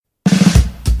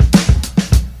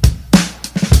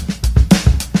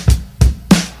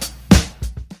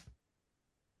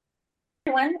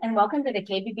and welcome to the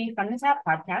KBB From the Top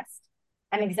podcast.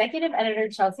 I'm executive editor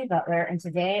Chelsea Butler, and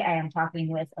today I am talking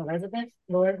with Elizabeth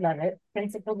Lord-Levitt,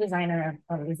 principal designer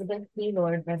of Elizabeth P.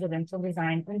 Lord Residential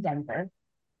Design in Denver,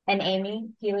 and Amy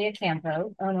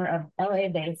Pigliacampo, owner of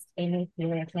LA-based Amy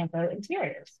Pigliacampo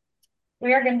Interiors.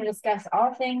 We are going to discuss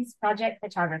all things project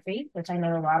photography, which I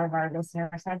know a lot of our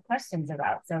listeners have questions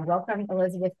about. So welcome,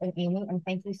 Elizabeth and Amy, and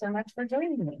thank you so much for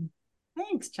joining me.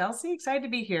 Thanks, Chelsea. Excited to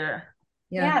be here.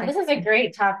 Yeah, this is a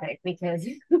great topic because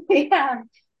we have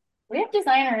we have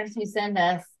designers who send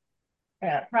us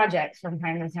projects from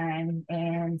time to time,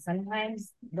 and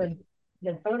sometimes the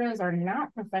photos are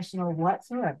not professional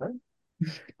whatsoever,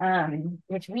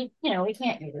 which we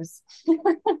can't use.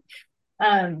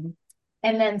 um,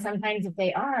 and then sometimes if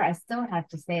they are, I still have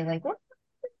to say like, what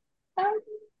what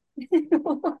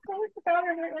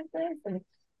photographer was this?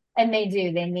 And they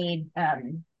do. They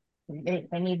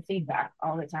need feedback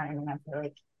all the time, and I feel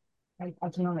like I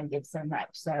can only give so much.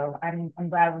 So I'm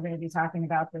glad we're going to be talking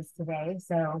about this today.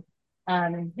 So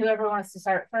whoever wants to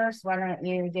start first, why don't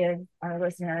you give our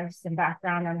listeners some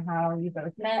background on how you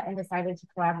both met and decided to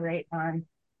collaborate on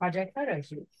project photo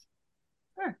shoots?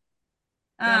 Sure.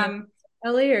 Um,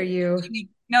 Ellie, or you?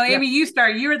 No, Amy, you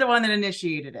start. You were the one that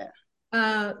initiated it.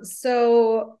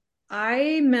 So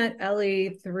I met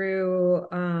Ellie through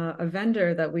a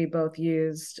vendor that we both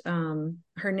used.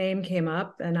 Her name came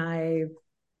up, and I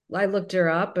looked her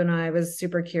up, and I was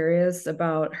super curious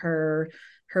about her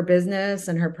business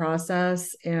and her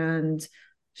process. And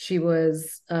she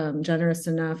was generous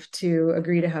enough to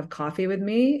agree to have coffee with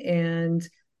me, and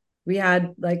we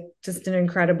had like just an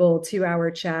incredible 2-hour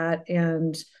chat.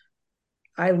 And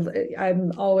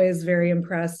I'm always very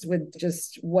impressed with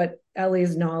just what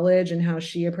Ellie's knowledge and how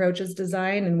she approaches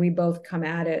design. And we both come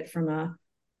at it from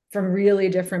really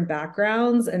different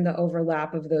backgrounds, and the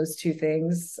overlap of those two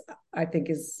things I think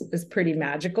is pretty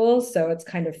magical. So it's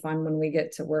kind of fun when we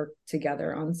get to work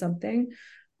together on something.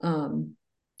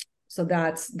 So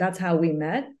that's how we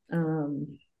met.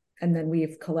 And then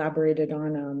we've collaborated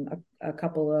on a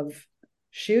couple of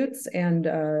shoots and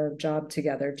a job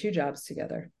together, 2 jobs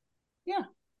together. Yeah.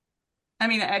 I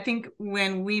mean, I think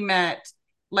when we met,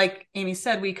 like Amy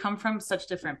said, we come from such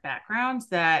different backgrounds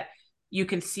that you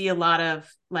can see a lot of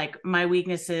like my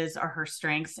weaknesses are her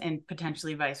strengths and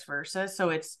potentially vice versa.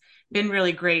 So it's been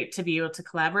really great to be able to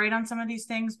collaborate on some of these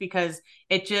things because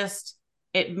it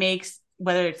makes,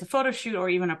 whether it's a photo shoot or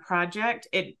even a project,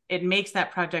 it makes that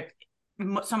project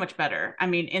so much better. I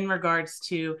mean, in regards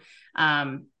to,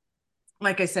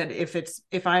 like I said,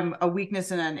 if I'm a weakness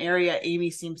in an area,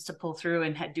 Amy seems to pull through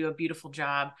and do a beautiful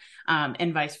job,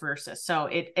 and vice versa. So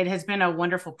it has been a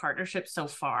wonderful partnership so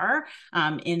far,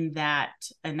 in that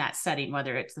setting,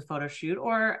 whether it's the photo shoot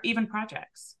or even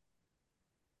projects.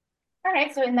 All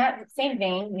right. So in that same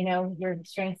vein, your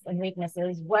strengths and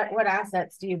weaknesses, what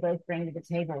assets do you both bring to the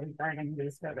table regarding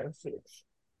these photo shoots?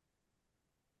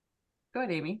 Go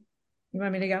ahead, Amy. You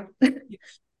want me to go?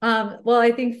 Well,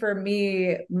 I think for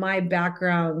me, my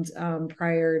background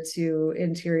prior to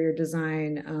interior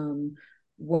design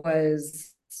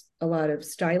was a lot of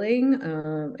styling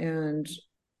and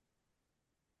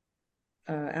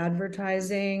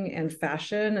advertising and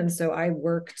fashion. And so I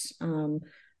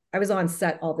was on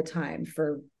set all the time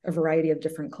for a variety of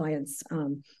different clients.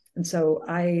 And so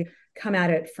I come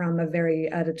at it from a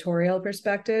very editorial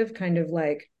perspective, kind of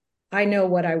like, I know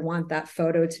what I want that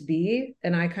photo to be,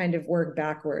 and I kind of work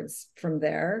backwards from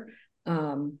there.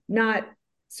 Not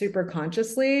super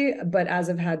consciously, but as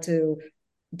I've had to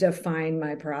define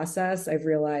my process, I've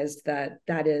realized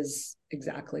that is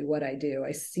exactly what I do.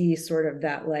 I see sort of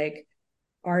that like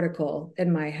article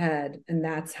in my head, and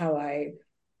that's kind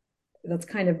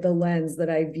of the lens that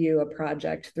I view a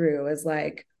project through, is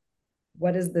like,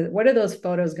 what are those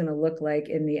photos going to look like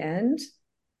in the end?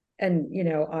 And,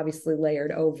 obviously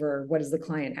layered over, what is the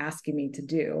client asking me to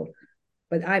do?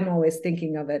 But I'm always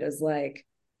thinking of it as like,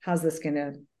 how's this going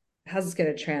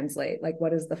to translate? Like,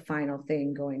 what is the final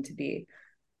thing going to be?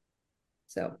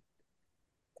 So,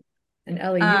 and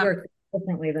Ellie, you work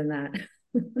differently than that.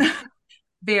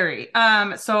 Very.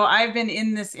 So I've been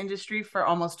in this industry for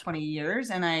almost 20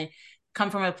 years, and I come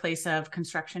from a place of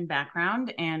construction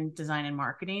background and design and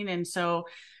marketing. And so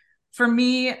for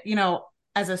me,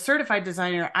 as a certified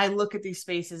designer, I look at these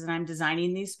spaces and I'm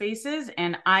designing these spaces,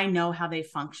 and I know how they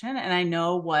function, and I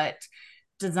know what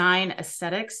design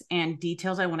aesthetics and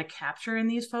details I want to capture in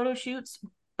these photo shoots.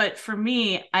 But for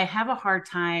me, I have a hard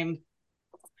time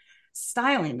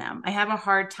styling them. I have a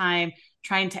hard time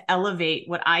trying to elevate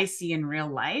what I see in real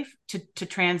life to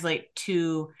translate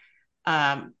to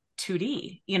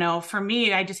 2D. For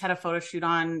me, I just had a photo shoot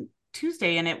on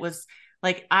Tuesday, and it was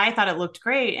Like I thought it looked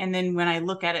great. And then when I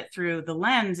look at it through the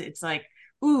lens, it's like,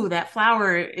 ooh, that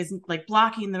flower is like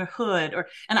blocking the hood,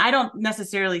 and I don't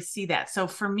necessarily see that. So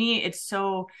for me, it's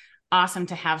so awesome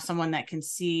to have someone that can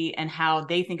see and how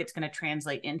they think it's going to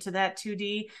translate into that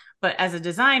 2D. But as a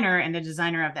designer and a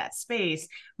designer of that space,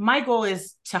 my goal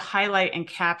is to highlight and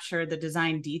capture the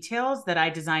design details that I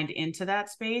designed into that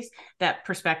space that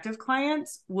prospective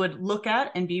clients would look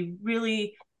at and be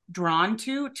really drawn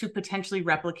to potentially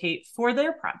replicate for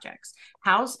their projects.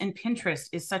 House and Pinterest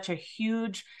is such a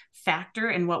huge factor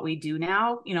in what we do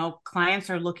now. You know, clients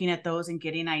are looking at those and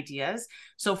getting ideas.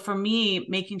 So for me,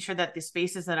 making sure that the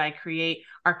spaces that I create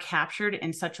are captured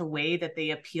in such a way that they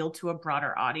appeal to a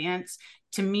broader audience.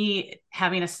 To me,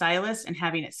 having a stylist and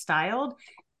having it styled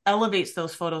elevates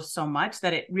those photos so much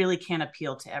that it really can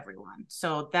appeal to everyone.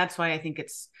 So that's why I think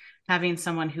it's having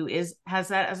someone who has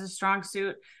that as a strong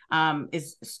suit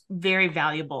is very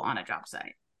valuable on a job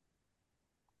site.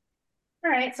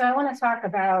 All right, so I want to talk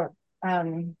about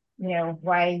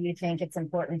why you think it's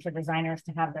important for designers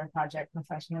to have their project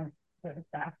professional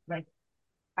staff. Like,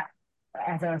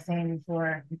 as I was saying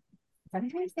before,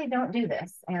 sometimes they don't do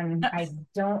this, and I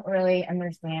don't really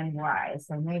understand why.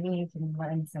 So maybe you can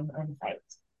lend some insight.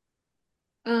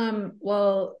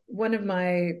 Well,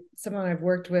 someone I've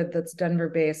worked with that's Denver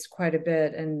based quite a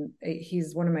bit, and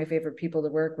he's one of my favorite people to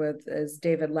work with, is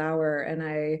David Lauer. And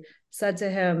I said to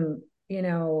him,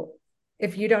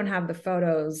 if you don't have the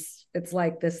photos, it's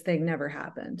like this thing never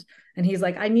happened. And he's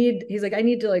like, I need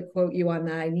to like quote you on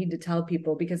that. I need to tell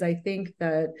people, because I think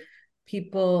that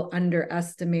people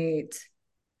underestimate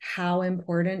how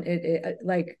important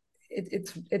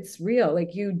it's real.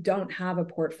 Like, you don't have a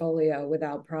portfolio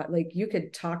without like you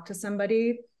could talk to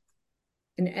somebody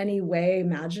in any way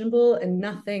imaginable and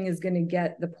nothing is going to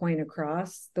get the point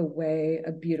across the way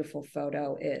a beautiful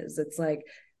photo is. It's like,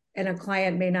 and a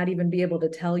client may not even be able to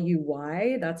tell you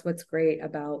why. That's what's great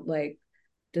about like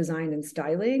design and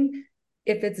styling.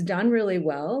 If it's done really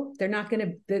well, they're not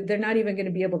even going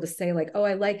to be able to say like, oh,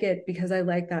 I like it because I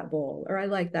like that bowl, or I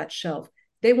like that shelf.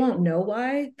 They won't know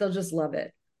why. They'll just love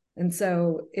it. And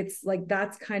so it's like,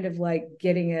 that's kind of like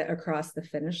getting it across the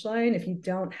finish line. If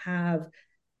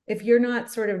you're not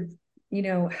sort of,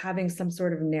 having some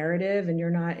sort of narrative, and you're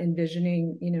not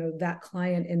envisioning, that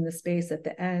client in the space at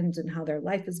the end and how their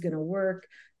life is going to work,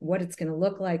 what it's going to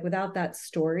look like, without that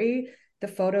story, the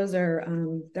photos are,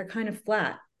 they're kind of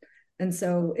flat. And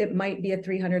so it might be a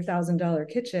 $300,000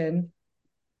 kitchen,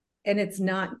 and it's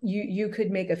not, you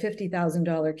could make a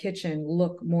 $50,000 kitchen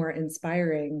look more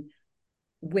inspiring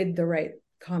with the right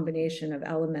combination of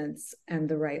elements and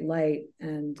the right light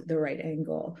and the right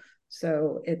angle.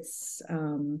 So it's,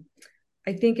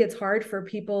 I think it's hard for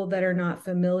people that are not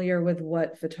familiar with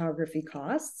what photography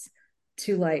costs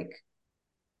to like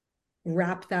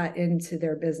wrap that into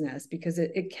their business, because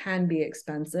it can be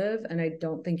expensive. And I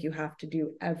don't think you have to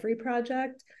do every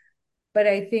project, but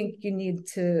I think you need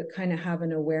to kind of have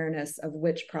an awareness of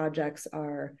which projects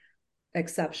are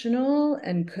exceptional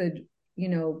and could,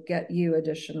 get you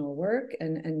additional work,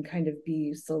 and kind of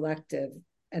be selective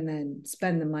and then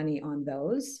spend the money on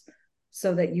those,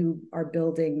 so that you are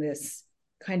building this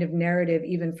kind of narrative,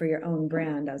 even for your own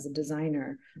brand as a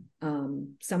designer.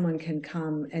 Someone can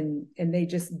come and they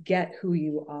just get who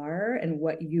you are and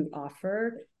what you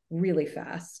offer really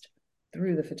fast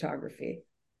through the photography.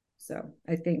 So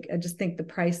I just think the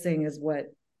pricing is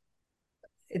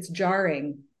it's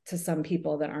jarring to some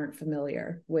people that aren't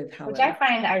familiar with how. Which I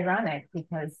find ironic,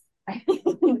 because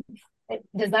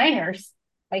designers,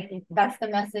 like, that's the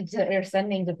message that they're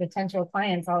sending to potential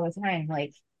clients all the time.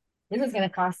 Like, this is going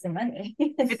to cost some money.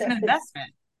 It's an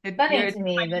investment. It's funny to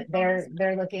me that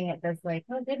they're looking at this like,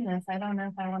 oh goodness, I don't know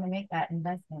if I want to make that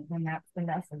investment, when that's the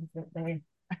message that they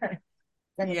are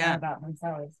sending out about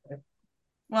themselves.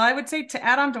 Well, I would say, to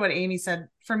add on to what Amy said,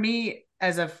 for me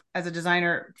as a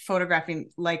designer photographing,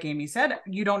 like Amy said,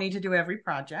 you don't need to do every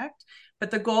project,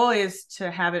 but the goal is to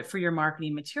have it for your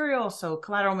marketing material. So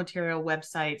collateral material,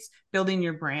 websites, building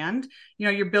your brand,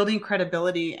 you're building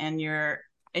credibility and you're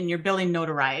building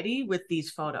notoriety with these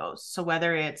photos. So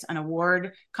whether it's an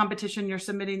award competition you're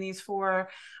submitting these for,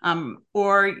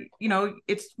 or,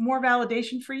 it's more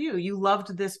validation for you. You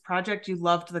loved this project, you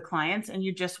loved the clients, and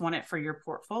you just want it for your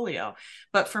portfolio.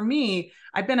 But for me,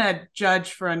 I've been a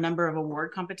judge for a number of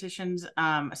award competitions,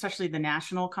 especially the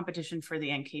national competition for the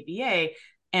NKBA.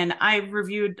 And I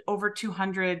reviewed over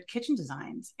 200 kitchen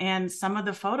designs, and some of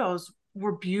the photos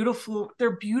were beautiful.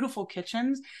 They're beautiful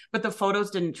kitchens, but the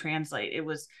photos didn't translate. It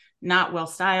was not well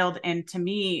styled. And to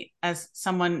me, as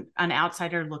an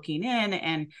outsider looking in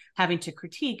and having to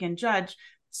critique and judge,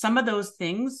 some of those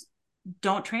things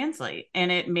don't translate,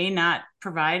 and it may not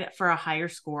provide for a higher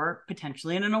score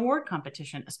potentially in an award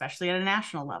competition, especially at a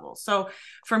national level. So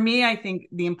for me, I think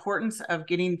the importance of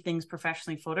getting things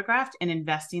professionally photographed and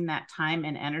investing that time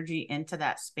and energy into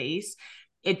that space,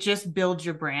 it just builds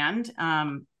your brand,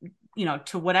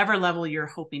 to whatever level you're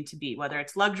hoping to be, whether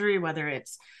it's luxury, whether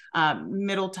it's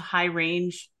middle to high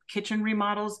range kitchen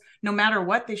remodels. No matter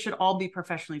what, they should all be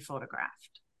professionally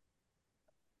photographed.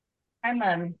 I'm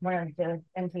one of the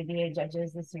MPBA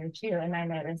judges this year too, and I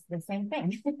noticed the same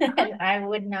thing. And I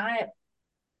would not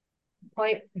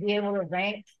quite be able to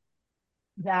rank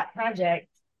that project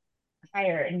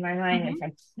higher in my mind if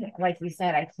I can't, like you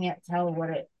said, I can't tell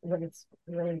what it's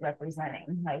really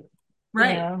representing. Like,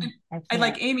 Right. I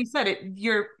Like Amy said,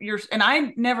 and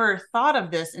I never thought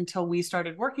of this until we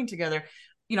started working together.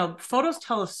 Photos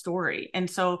tell a story. And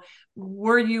so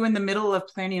were you in the middle of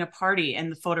planning a party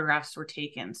and the photographs were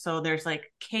taken? So there's like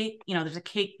cake, there's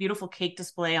a beautiful cake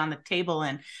display on the table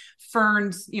and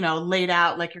ferns, laid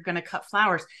out like you're going to cut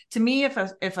flowers. To me, if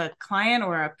a client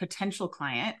or a potential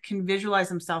client can visualize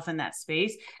themselves in that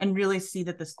space and really see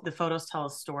that the photos tell a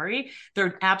story,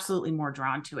 they're absolutely more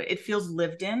drawn to it. It feels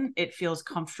lived in, it feels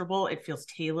comfortable, it feels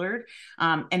tailored.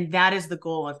 And that is the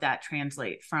goal of that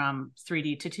translate from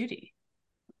 3D to 2D.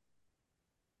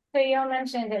 So you all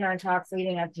mentioned in our talks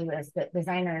leading up to this that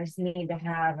designers need to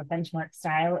have a benchmark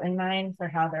style in mind for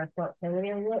how their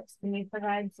portfolio looks. Can you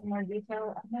provide some more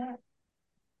detail on that?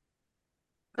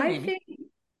 I think,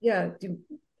 yeah.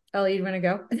 Ellie, you want to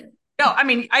go? No, I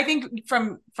mean, I think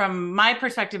from my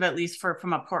perspective, at least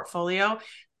from a portfolio,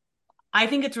 I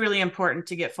think it's really important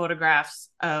to get photographs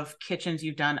of kitchens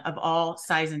you've done of all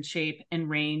size and shape and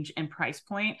range and price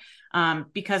point.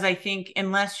 Because I think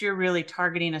unless you're really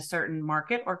targeting a certain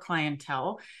market or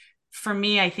clientele, for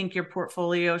me, I think your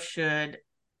portfolio should,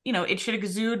 it should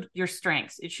exude your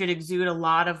strengths. It should exude a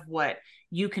lot of what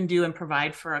you can do and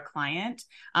provide for a client.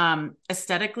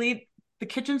 Aesthetically, the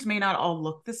kitchens may not all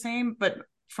look the same, but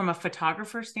from a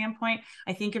photographer standpoint,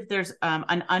 I think if there's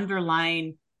an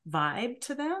underlying vibe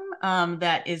to them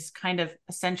that is kind of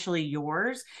essentially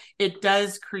yours, it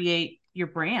does create your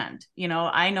brand.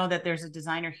 I know that there's a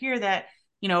designer here that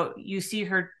you see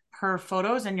her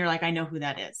photos and you're like, I know who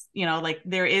that is. Like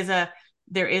there is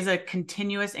a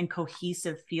continuous and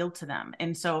cohesive feel to them.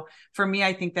 And so for me,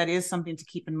 I think that is something to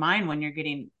keep in mind when you're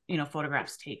getting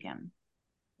photographs taken.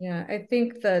 Yeah, I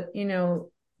think that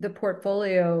the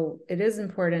portfolio, it is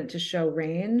important to show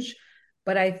range,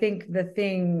 but I think the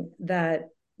thing that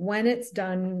when it's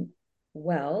done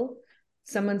well,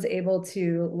 someone's able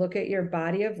to look at your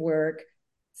body of work,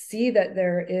 see that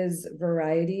there is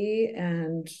variety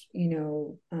and,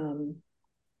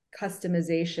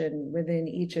 customization within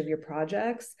each of your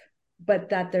projects, but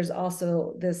that there's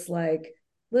also this like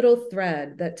little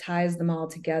thread that ties them all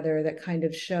together that kind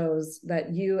of shows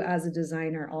that you as a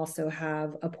designer also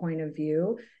have a point of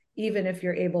view, even if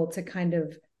you're able to kind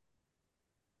of,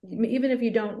 even if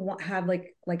you don't have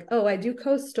like oh, I do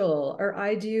coastal, or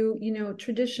I do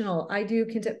traditional, I do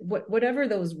whatever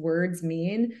those words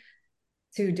mean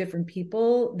to different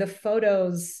people. The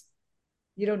photos,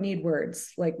 you don't need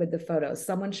words. Like with the photos,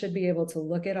 someone should be able to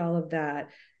look at all of that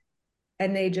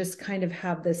and they just kind of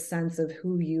have this sense of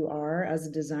who you are as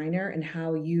a designer and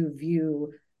how you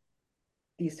view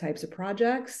these types of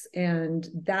projects. And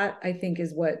that, I think,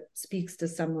 is what speaks to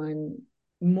someone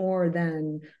more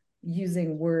than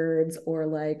using words or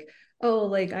like, oh,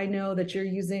 like I know that you're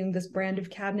using this brand of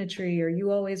cabinetry, or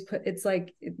you always put, it's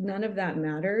like none of that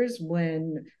matters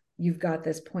when you've got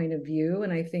this point of view.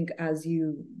 And I think as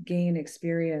you gain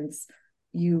experience,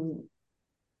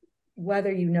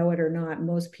 whether you know it or not,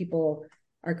 most people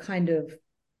are kind of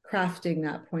crafting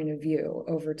that point of view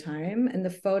over time. And the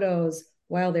photos,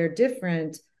 while they're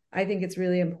different, I think it's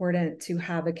really important to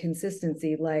have a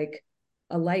consistency, like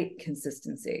a light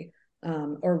consistency,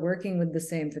 or working with the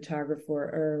same photographer,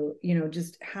 or,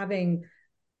 just having,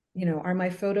 are my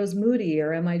photos moody,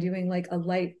 or am I doing like a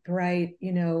light, bright,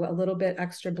 a little bit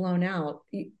extra blown out?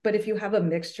 But if you have a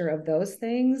mixture of those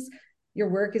things, your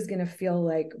work is going to feel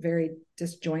like very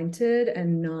disjointed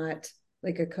and not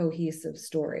like a cohesive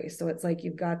story. So it's like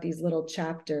you've got these little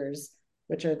chapters,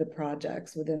 which are the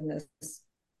projects within this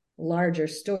larger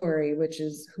story, which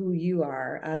is who you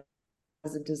are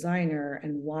as a designer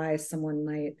and why someone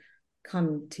might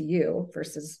come to you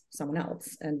versus someone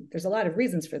else. And there's a lot of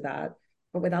reasons for that,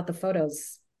 but without the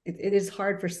photos, it is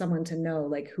hard for someone to know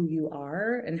like who you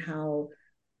are and how,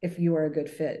 if you are a good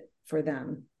fit for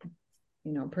them,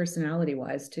 personality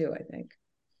wise too, I think.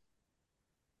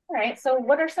 All right. So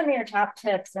what are some of your top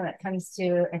tips when it comes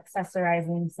to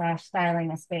accessorizing slash styling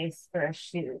a space for a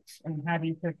shoot? And how do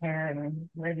you prepare and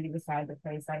where do you decide to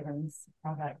place items?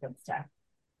 All that good stuff.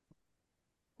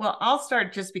 Well, I'll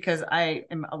start just because I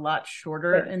am a lot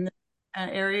shorter in this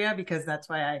area because that's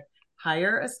why I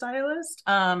hire a stylist.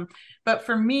 But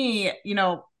for me,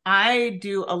 I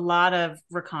do a lot of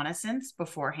reconnaissance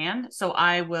beforehand. So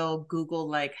I will Google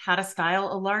like how to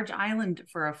style a large island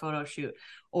for a photo shoot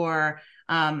or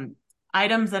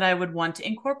items that I would want to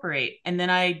incorporate. And then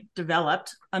I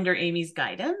developed under Amy's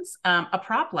guidance a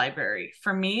prop library.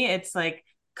 For me, it's like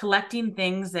collecting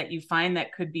things that you find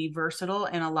that could be versatile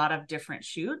in a lot of different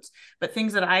shoots, but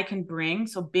things that I can bring.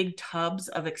 So big tubs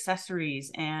of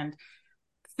accessories and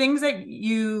things that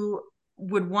you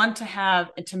would want to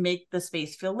have to make the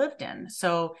space feel lived in.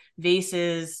 So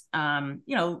vases,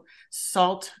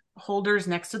 salt holders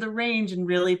next to the range and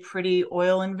really pretty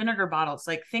oil and vinegar bottles,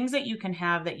 like things that you can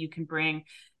have that you can bring.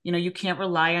 You can't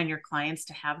rely on your clients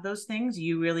to have those things.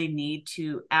 You really need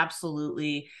to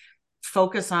absolutely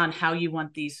focus on how you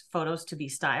want these photos to be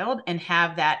styled and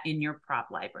have that in your prop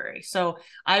library. So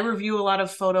I review a lot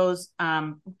of photos,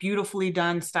 beautifully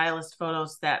done stylist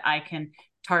photos that I can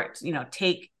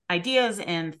take ideas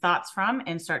and thoughts from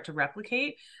and start to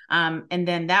replicate. And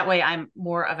then that way I'm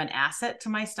more of an asset to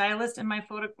my stylist and my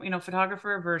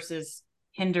photographer versus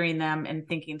hindering them and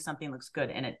thinking something looks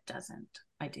good and it doesn't,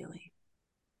 ideally.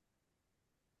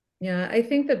 Yeah, I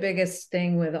think the biggest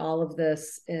thing with all of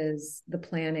this is the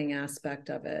planning aspect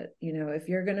of it. If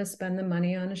you're going to spend the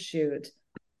money on a shoot,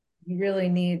 you really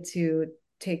need to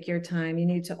take your time. You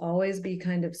need to always be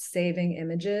kind of saving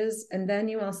images. And then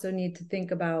you also need to think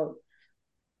about,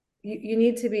 you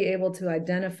need to be able to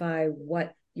identify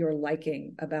what you're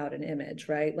liking about an image,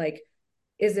 right? Like,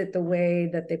 is it the way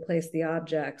that they place the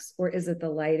objects or is it the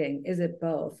lighting? Is it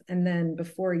both? And then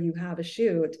before you have a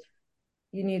shoot,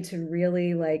 you need to really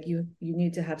you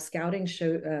need to have scouting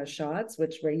shots,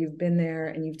 where you've been there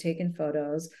and you've taken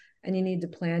photos, and you need to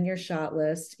plan your shot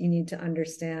list. You need to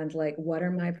understand what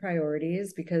are my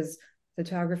priorities, because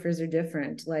photographers are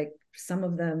different. Like some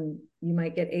of them, you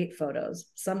might get 8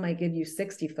 photos, some might give you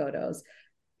 60 photos.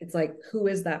 It's like, who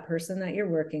is that person that you're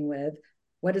working with?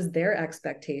 What is their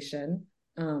expectation?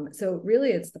 So really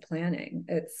it's the planning.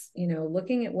 It's,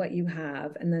 looking at what you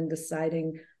have and then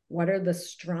deciding what are the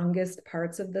strongest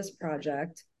parts of this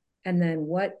project, and then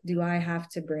what do I have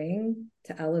to bring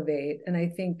to elevate. And I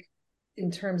think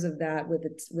in terms of that,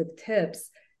 with tips,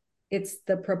 it's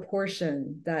the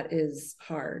proportion that is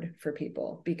hard for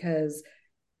people, because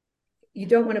you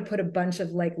don't want to put a bunch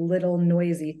of little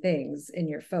noisy things in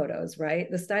your photos,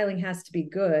 right? The styling has to be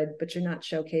good, but you're not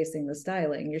showcasing the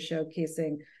styling. You're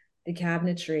showcasing the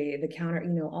cabinetry, the counter,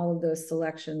 all of those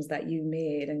selections that you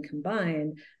made and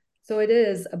combined. So it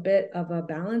is a bit of a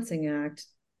balancing act,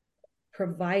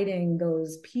 providing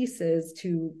those pieces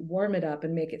to warm it up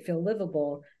and make it feel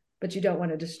livable, but you don't want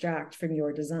to distract from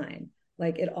your design.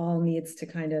 It all needs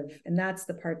to and that's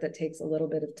the part that takes a little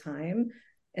bit of time.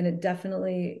 And it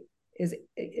definitely is,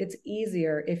 it's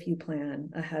easier if you plan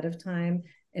ahead of time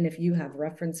and if you have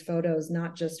reference photos,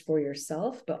 not just for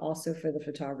yourself, but also for the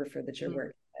photographer that you're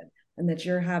working with, and that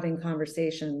you're having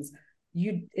conversations.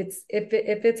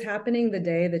 If it's happening the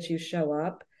day that you show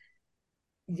up,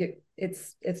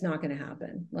 it's not going to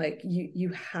happen. You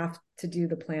have to do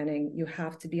the planning. You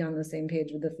have to be on the same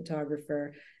page with the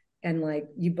photographer, and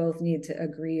you both need to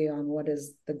agree on what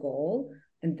is the goal.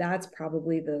 And that's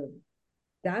probably the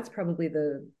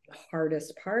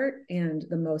hardest part and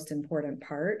the most important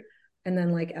part. And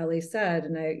then, like Ellie said,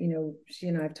 and she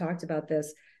and I've talked about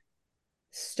this,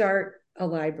 start a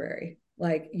library.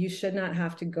 You should not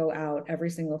have to go out every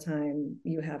single time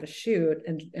you have a shoot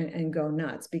and go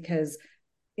nuts, because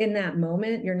in that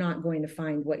moment, you're not going to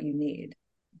find what you need.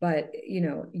 But,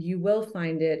 you will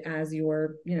find it as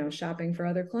you're, shopping for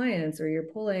other clients, or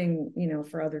you're pulling,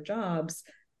 for other jobs.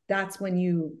 That's when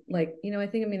you I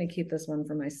think I'm going to keep this one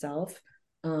for myself.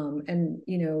 And,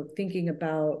 thinking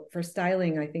about for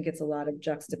styling, I think it's a lot of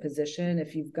juxtaposition.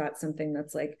 If you've got something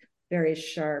that's very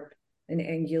sharp and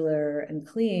angular and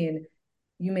clean,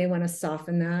 you may want to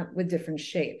soften that with different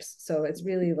shapes. So it's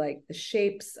really the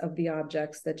shapes of the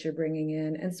objects that you're bringing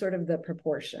in and sort of the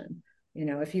proportion.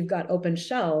 If you've got open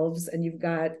shelves and you've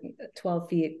got 12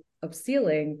 feet of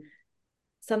ceiling,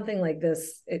 something like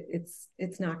this,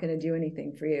 it's not going to do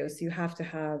anything for you. So you have to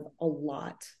have a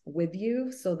lot with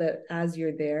you, so that as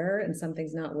you're there and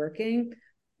something's not working,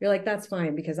 you're like, that's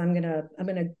fine, because I'm going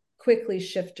to quickly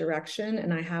shift direction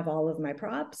and I have all of my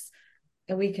props,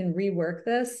 and we can rework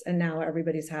this, and now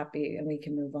everybody's happy and we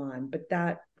can move on. But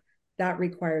that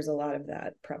requires a lot of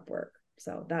that prep work.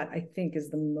 So that I think is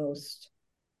the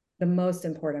most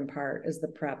important part is the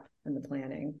prep and the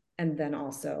planning. And then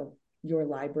also your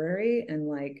library and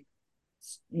like,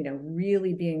 you know,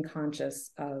 really being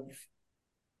conscious of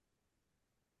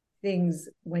things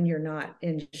when you're not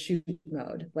in shoot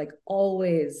mode, like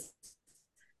always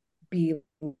be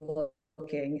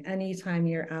looking anytime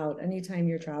you're out, anytime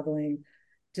you're traveling,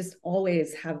 just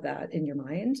always have that in your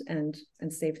mind and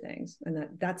save things. And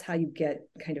that's how you get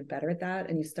kind of better at that.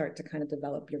 And you start to kind of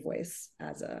develop your voice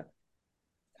as a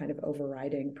kind of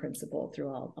overriding principle through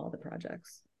all the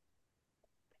projects.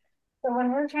 So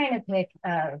when we're trying to pick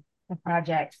a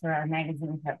project for our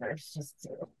magazine covers, just to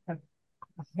have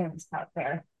hints out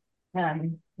there,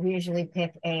 we usually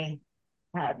pick a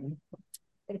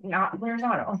not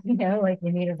horizontal, you know, like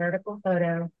we need a vertical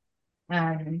photo.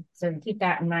 So keep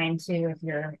that in mind too if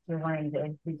you're wanting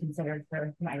to be considered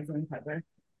for magazine cover.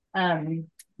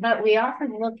 But we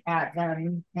often look at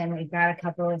them, and we've got a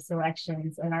couple of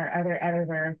selections, and our other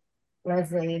editor,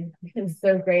 Leslie, is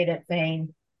so great at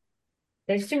saying,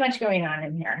 there's too much going on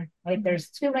in here. Like there's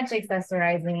too much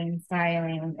accessorizing,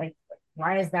 styling. Like,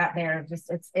 why is that there?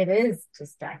 Just it is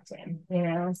distracting, you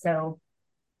know? So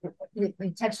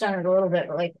we touched on it a little bit,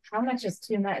 but like how much is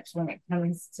too much when it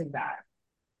comes to that?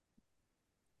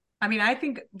 I mean, I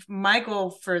think my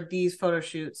goal for these photo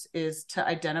shoots is to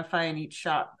identify in each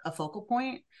shot a focal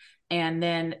point and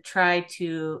then try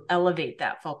to elevate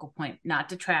that focal point, not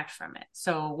detract from it.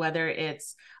 So whether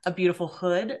it's a beautiful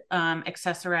hood,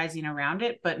 accessorizing around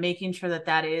it, but making sure that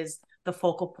that is the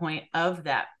focal point of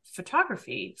that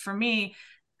photography. For me,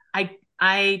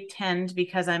 I tend,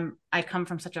 because I come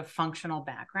from such a functional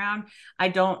background, I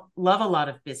don't love a lot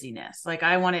of busyness. Like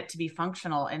I want it to be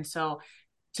functional. And so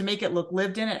to make it look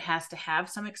lived in, it has to have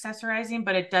some accessorizing,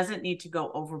 but it doesn't need to go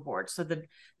overboard. So the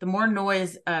more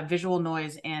noise, visual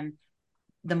noise, and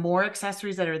the more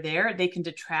accessories that are there, they can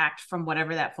detract from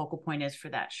whatever that focal point is for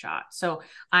that shot. So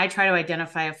I try to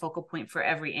identify a focal point for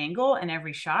every angle and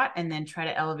every shot, and then try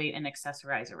to elevate and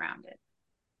accessorize around it.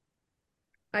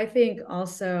 I think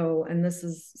also, and this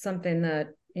is something that,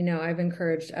 you know, I've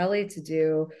encouraged Ellie to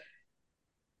do,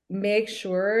 make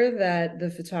sure that the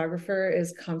photographer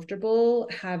is comfortable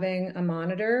having a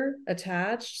monitor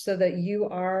attached so that you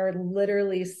are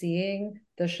literally seeing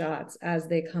the shots as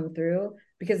they come through,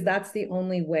 because that's the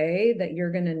only way that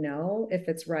you're going to know if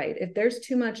it's right. If there's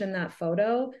too much in that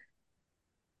photo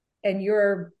and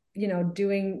you're, you know,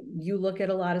 you look at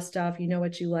a lot of stuff, you know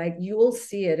what you like, you will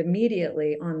see it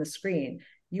immediately on the screen.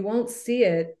 You won't see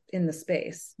it in the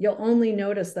space. You'll only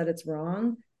notice that it's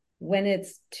wrong when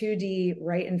it's 2D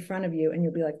right in front of you, and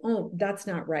you'll be like, oh, that's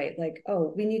not right. Like,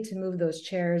 oh, we need to move those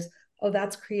chairs. Oh,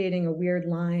 that's creating a weird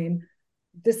line.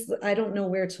 I don't know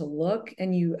where to look,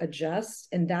 and you adjust.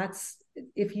 And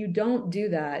if you don't do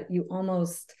that, you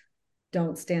almost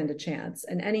don't stand a chance.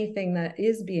 And anything that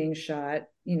is being shot,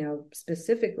 you know,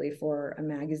 specifically for a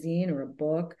magazine or a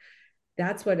book,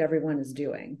 that's what everyone is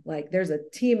doing. Like there's a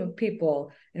team of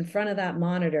people in front of that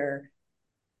monitor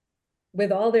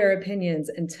with all their opinions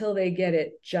until they get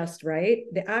it just right.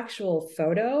 The actual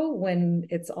photo, when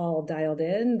it's all dialed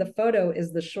in, the photo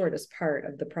is the shortest part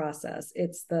of the process.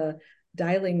 It's the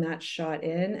dialing that shot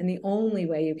in. And the only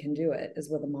way you can do it is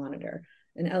with a monitor.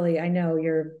 And Ellie, I know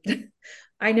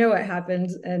I know what happened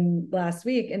last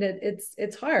week, and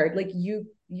it's hard. Like you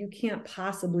can't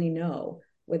possibly know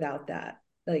without that.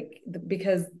 Like,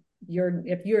 because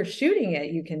if you're shooting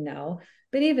it, you can know.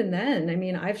 But even then, I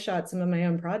mean, I've shot some of my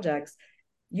own projects.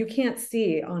 You can't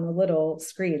see on a little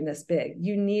screen this big.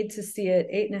 You need to see it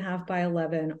 8.5 by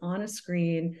 11 on a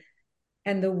screen.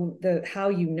 And the how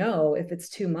you know if it's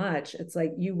too much, it's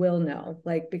like you will know.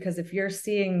 Like, because if you're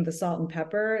seeing the salt and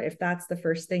pepper, if that's the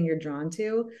first thing you're drawn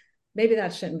to, maybe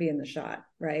that shouldn't be in the shot,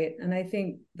 right? And I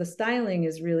think the styling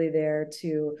is really there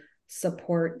to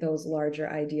support those larger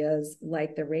ideas,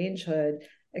 like the range hood,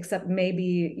 except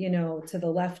maybe, you know, to the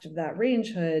left of that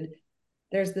range hood,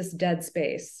 there's this dead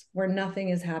space where nothing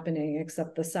is happening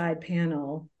except the side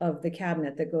panel of the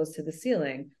cabinet that goes to the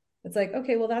ceiling. It's like,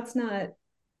 okay, well,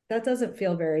 that doesn't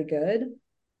feel very good.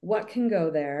 What can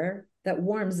go there that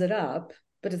warms it up,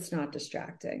 but it's not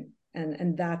distracting?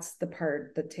 And that's the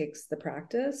part that takes the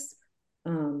practice.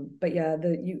 But yeah,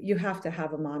 you have to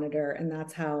have a monitor, and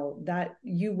that's how that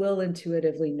you will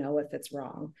intuitively know if it's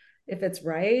wrong. If it's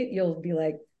right, you'll be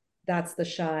like, that's the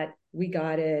shot. We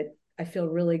got it. I feel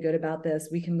really good about this.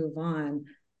 We can move on.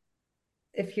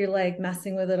 If you're like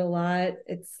messing with it a lot,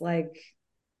 it's like,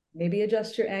 maybe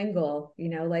adjust your angle, you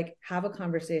know, like have a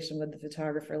conversation with the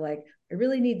photographer. Like, I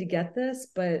really need to get this,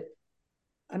 but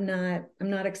I'm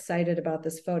not excited about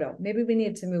this photo. Maybe we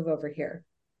need to move over here.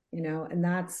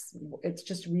 and it's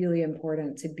just really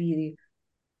important to be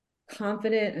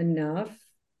confident enough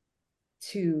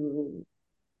to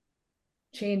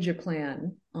change your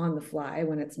plan on the fly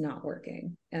when it's not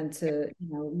working, and to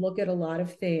look at a lot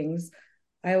of things.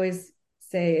 I always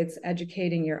say it's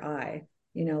educating your eye.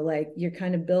 Like you're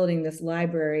kind of building this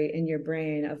library in your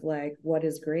brain of like what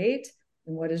is great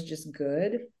and what is just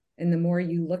good. And the more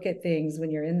you look at things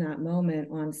when you're in that moment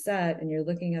on set and you're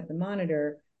looking at the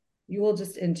monitor, you will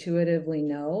just intuitively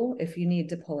know if you need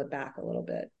to pull it back a little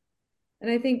bit.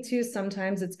 And I think too,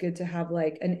 sometimes it's good to have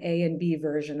like an A and B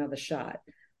version of a shot.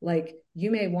 Like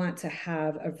you may want to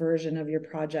have a version of your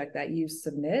project that you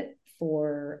submit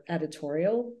for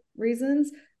editorial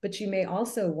reasons, but you may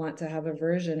also want to have a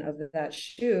version of that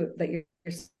shoot that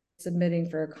you're submitting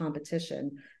for a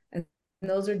competition. And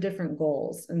those are different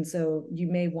goals. And so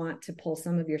you may want to pull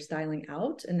some of your styling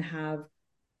out and have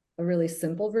a really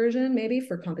simple version maybe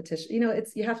for competition.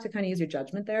 You have to kind of use your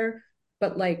judgment there,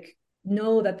 but like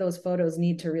know that those photos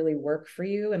need to really work for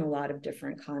you in a lot of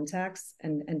different contexts,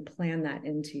 and plan that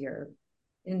into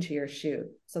your shoot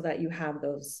so that you have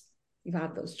those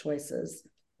choices,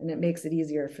 and it makes it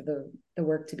easier for the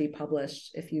work to be published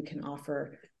if you can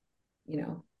offer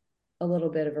a little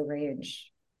bit of a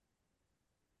range.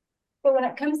 But when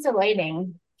it comes to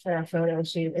lighting for a photo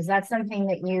shoot, is that something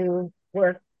that you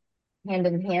work hand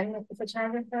in hand with the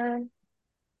photographer?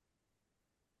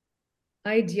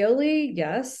 Ideally,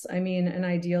 yes. I mean, and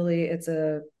ideally it's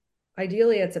a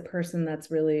person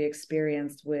that's really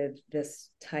experienced with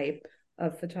this type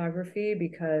of photography,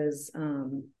 because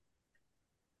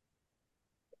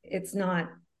it's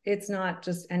not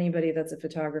just anybody that's a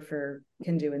photographer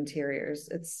can do interiors.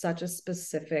 It's such a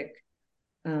specific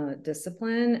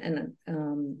discipline. And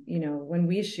when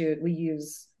we shoot, we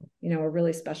use a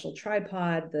really special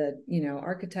tripod that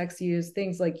architects use.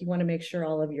 Things like you want to make sure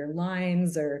all of your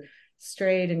lines are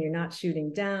straight and you're not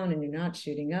shooting down and you're not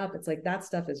shooting up. It's like that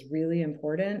stuff is really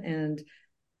important. And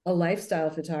a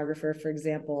lifestyle photographer, for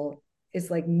example,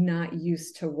 is like not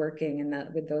used to working in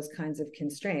that with those kinds of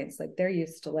constraints. Like they're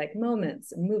used to like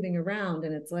moments and moving around,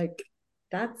 and it's like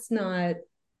that's not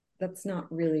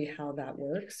really how that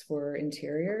works for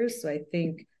interiors. So I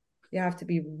think you have to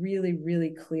be really,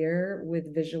 really clear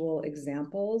with visual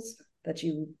examples that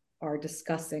you are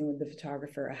discussing with the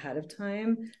photographer ahead of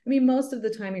time. I mean, most of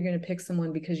the time you're going to pick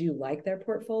someone because you like their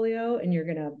portfolio, and you're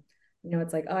going to,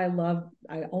 it's like, oh,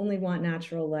 I only want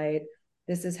natural light.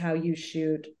 This is how you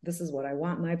shoot. This is what I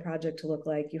want my project to look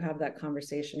like. You have that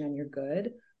conversation and you're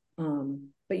good.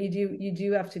 But you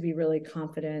do have to be really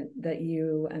confident that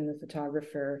you and the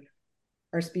photographer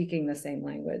are speaking the same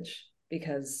language,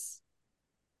 because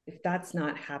if that's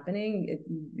not happening,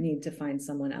 you need to find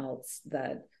someone else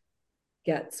that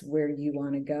gets where you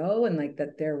want to go, and like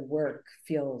that their work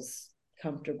feels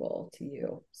comfortable to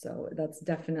you. So that's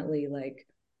definitely like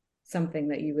something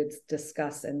that you would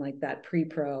discuss in like that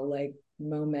pre-pro like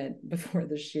moment before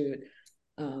the shoot,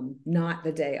 not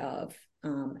the day of.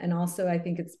 And also I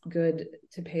think it's good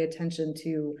to pay attention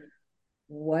to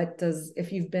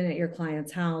if you've been at your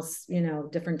client's house,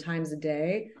 different times a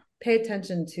day, pay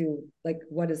attention to like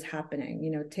what is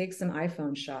happening. Take some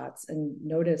iPhone shots and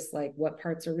notice like what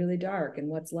parts are really dark and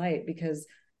what's light, because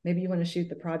maybe you want to shoot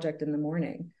the project in the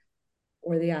morning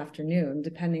or the afternoon,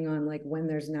 depending on like when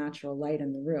there's natural light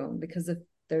in the room. Because if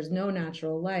there's no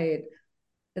natural light,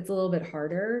 it's a little bit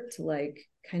harder to like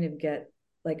kind of get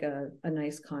like a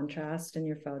nice contrast in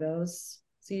your photos.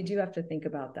 So you do have to think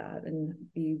about that and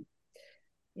be,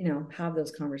 have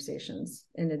those conversations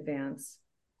in advance.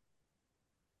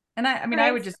 And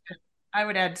I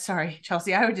would add, sorry,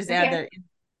 Chelsea, I would just add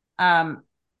that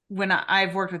when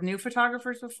I've worked with new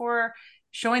photographers before,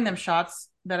 showing them shots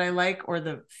that I like,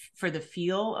 or for the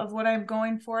feel of what I'm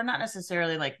going for, not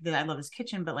necessarily like that I love this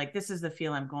kitchen, but like this is the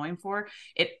feel I'm going for.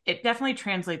 It definitely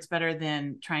translates better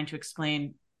than trying to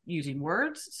explain using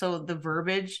words. So the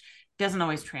verbiage doesn't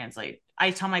always translate.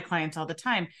 I tell my clients all the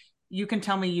time, you can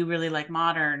tell me you really like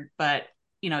modern, but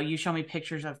you show me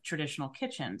pictures of traditional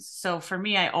kitchens. So for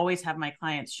me, I always have my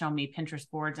clients show me Pinterest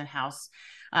boards and house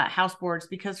boards,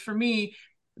 because for me,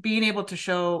 being able to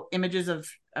show images of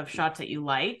shots that you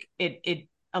like, it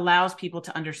allows people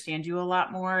to understand you a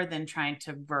lot more than trying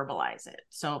to verbalize it.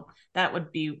 So that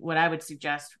would be what I would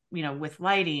suggest, with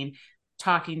lighting,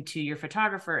 talking to your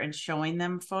photographer and showing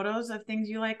them photos of things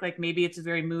you like maybe it's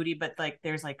very moody, but like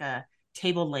there's like a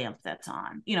table lamp that's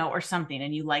on, or something,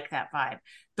 and you like that vibe.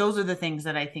 Those are the things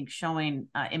that I think showing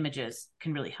images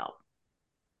can really help.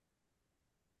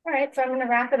 All right, so I'm going to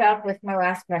wrap it up with my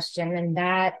last question, and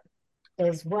that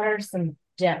is, what are some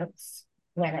don'ts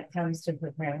when it comes to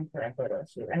preparing for a photo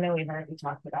shoot? I know we've already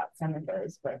talked about some of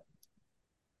those, but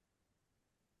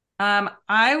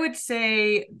I would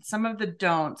say some of the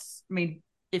don'ts. I mean,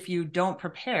 if you don't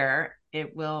prepare,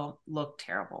 it will look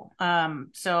terrible.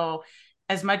 So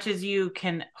as much as you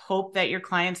can hope that your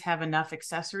clients have enough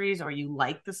accessories or you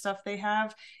like the stuff they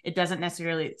have, it doesn't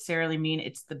necessarily mean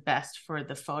it's the best for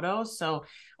the photos. So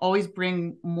always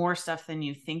bring more stuff than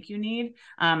you think you need.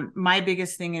 My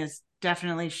biggest thing is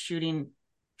definitely shooting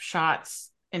shots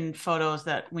in photos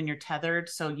that when you're tethered,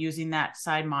 so using that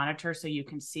side monitor so you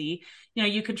can see,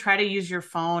 you can try to use your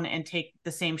phone and take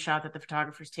the same shot that the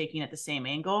photographer's taking at the same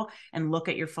angle and look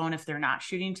at your phone if they're not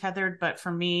shooting tethered. But for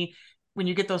me, when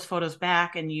you get those photos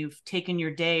back and you've taken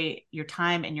your day, your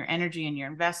time and your energy and your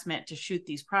investment to shoot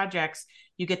these projects,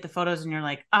 you get the photos and you're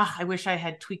like, I wish I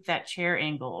had tweaked that chair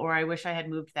angle, or I wish I had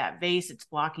moved that vase, it's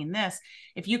blocking this.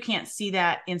 If you can't see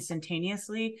that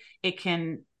instantaneously, it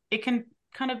can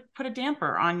kind of put a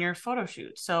damper on your photo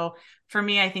shoot. So for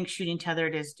me, I think shooting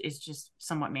tethered is just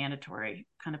somewhat mandatory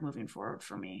kind of moving forward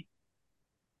for me.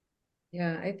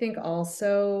 Yeah, I think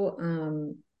also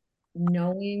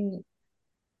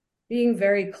being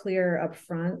very clear up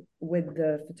front with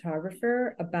the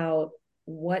photographer about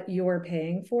what you're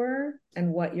paying for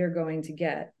and what you're going to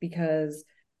get, because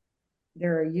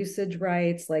there are usage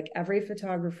rights. Like every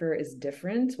photographer is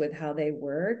different with how they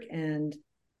work, and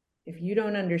if you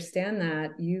don't understand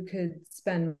that, you could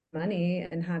spend money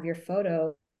and have your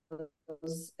photos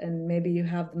and maybe you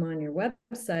have them on your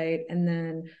website, and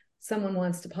then someone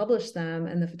wants to publish them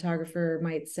and the photographer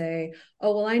might say,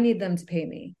 oh, well, I need them to pay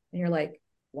me. And you're like,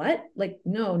 what? Like,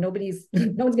 no, no one's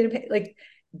going to pay. Like,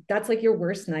 that's like your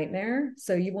worst nightmare.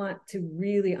 So you want to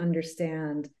really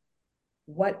understand,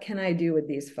 what can I do with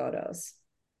these photos?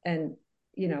 And,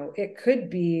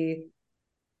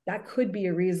 that could be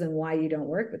a reason why you don't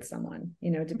work with someone,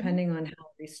 depending on how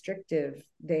restrictive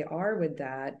they are with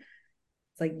that.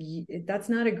 It's like, that's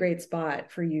not a great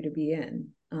spot for you to be in,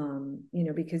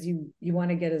 because you want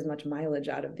to get as much mileage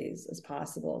out of these as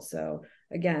possible. So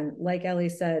again, like Ellie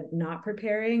said, not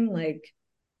preparing, like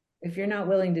if you're not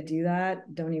willing to do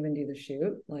that, don't even do the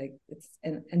shoot. Like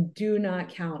and do not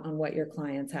count on what your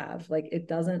clients have. Like, it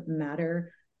doesn't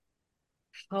matter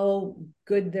how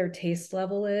good their taste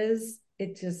level is.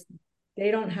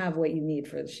 They don't have what you need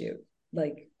for the shoot.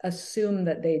 Like, assume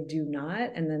that they do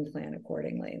not, and then plan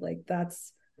accordingly. Like,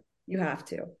 you have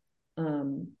to.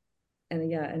 And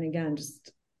again,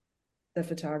 just the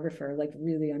photographer, like,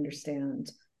 really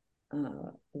understand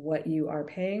what you are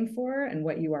paying for and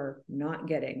what you are not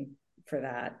getting for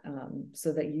that,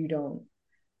 so that you don't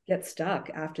get stuck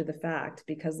after the fact,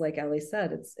 because like Ellie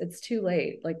said, it's too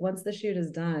late. Like, once the shoot is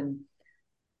done,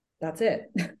 that's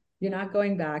it. You're not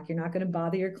going back. You're not going to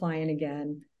bother your client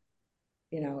again.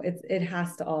 It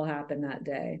has to all happen that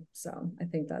day. So I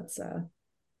think those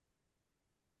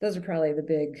are probably the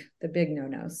big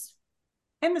no-nos.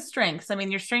 And the strengths. I mean,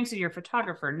 your strengths of your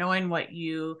photographer, knowing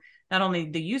not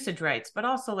only the usage rights, but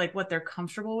also like what they're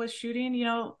comfortable with shooting.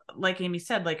 Like Amy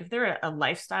said, like if they're a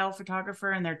lifestyle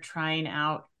photographer and they're trying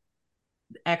out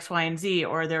X, Y, and Z,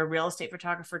 or they're a real estate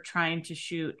photographer trying to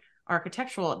shoot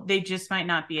architectural, they just might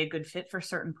not be a good fit for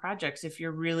certain projects if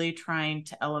you're really trying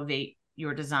to elevate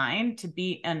your design to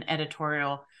be an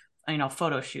editorial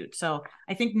photo shoot. So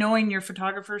I think knowing your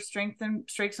photographer's strengths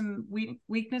and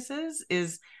weaknesses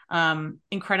is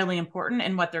incredibly important,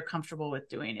 and what they're comfortable with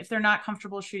doing. If they're not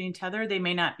comfortable shooting tether, they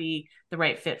may not be the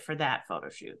right fit for that photo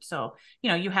shoot. So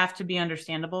you have to be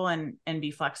understandable and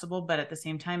be flexible, but at the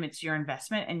same time, it's your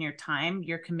investment and your time.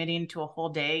 You're committing to a whole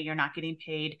day. You're not getting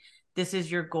paid. This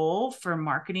is your goal for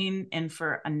marketing and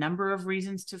for a number of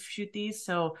reasons to shoot these.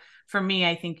 So for me,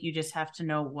 I think you just have to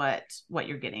know what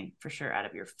you're getting for sure out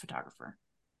of your photographer.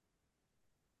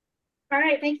 All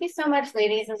right. Thank you so much,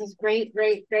 ladies. This is great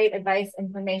advice,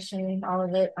 information, all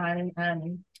of it on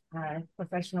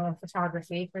professional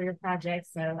photography for your project.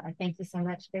 So I thank you so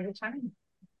much for your time.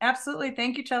 Absolutely.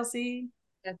 Thank you, Chelsea.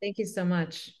 Yeah, thank you so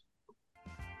much.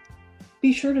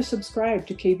 Be sure to subscribe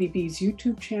to KBB's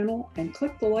YouTube channel and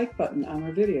click the like button on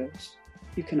our videos.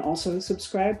 You can also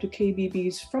subscribe to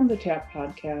KBB's From the Tap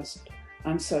podcast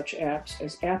on such apps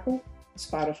as Apple,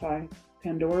 Spotify,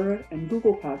 Pandora, and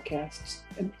Google Podcasts,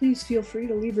 and please feel free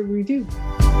to leave a review.